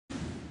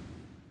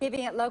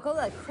Keeping it local,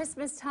 a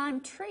Christmas time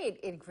treat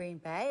in Green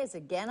Bay is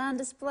again on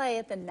display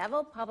at the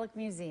Neville Public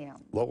Museum.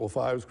 Local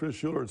 5's Chris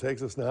Schuler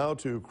takes us now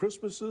to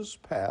Christmases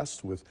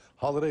past with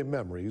holiday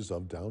memories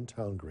of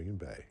downtown Green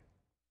Bay.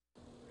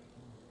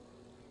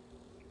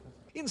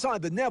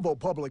 Inside the Neville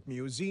Public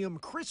Museum,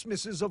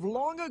 Christmases of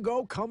long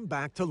ago come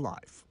back to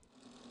life.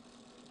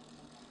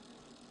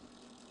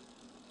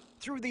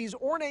 Through these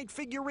ornate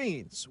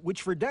figurines,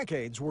 which for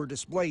decades were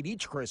displayed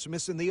each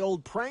Christmas in the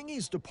old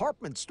Prangy's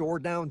department store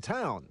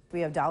downtown.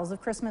 We have dolls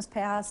of Christmas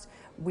past,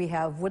 we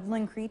have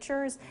woodland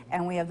creatures,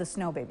 and we have the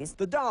snow babies.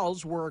 The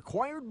dolls were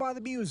acquired by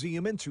the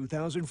museum in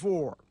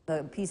 2004.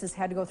 The pieces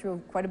had to go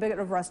through quite a bit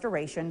of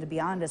restoration to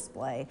be on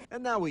display.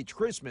 And now each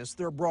Christmas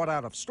they're brought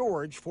out of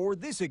storage for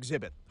this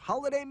exhibit,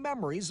 Holiday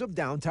Memories of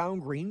Downtown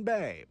Green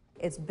Bay.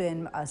 It's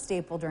been a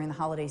staple during the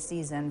holiday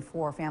season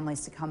for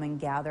families to come and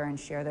gather and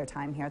share their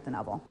time here at the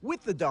Neville.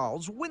 With the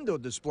dolls, window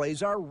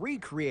displays are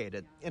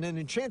recreated, and an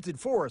enchanted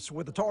forest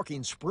with a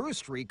talking spruce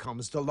tree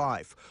comes to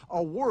life.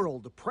 A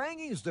world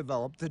Prangy's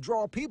developed to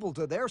draw people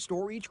to their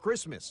store each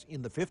Christmas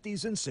in the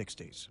 50s and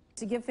 60s.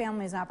 To give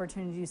families an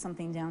opportunity to do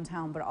something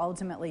downtown, but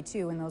ultimately,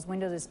 too, in those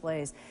window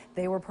displays,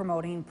 they were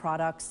promoting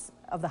products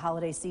of the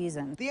holiday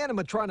season. The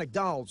animatronic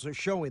dolls are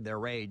showing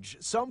their age.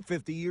 Some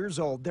 50 years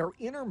old, their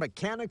inner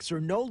mechanics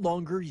are no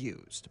longer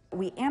used.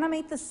 We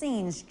animate the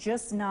scenes,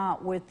 just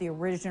not with the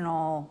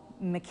original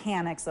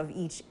mechanics of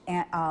each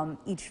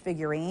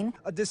figurine.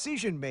 A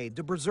decision made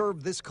to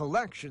preserve this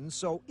collection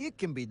so it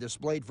can be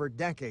displayed for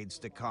decades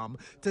to come,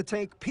 to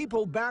take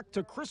people back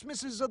to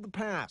Christmases of the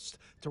past,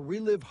 to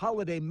relive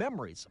holiday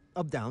memories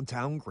of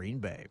downtown Green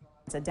Bay.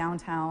 It's a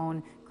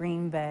downtown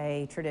Green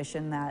Bay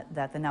tradition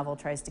that the Neville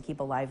tries to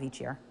keep alive each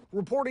year.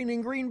 Reporting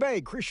in Green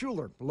Bay, Chris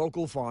Schuler,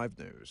 Local 5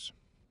 News.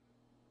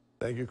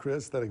 Thank you,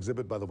 Chris. That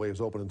exhibit, by the way,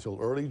 is open until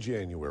early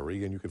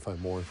January, and you can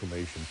find more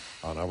information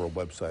on our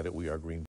website at We Are Green Bay.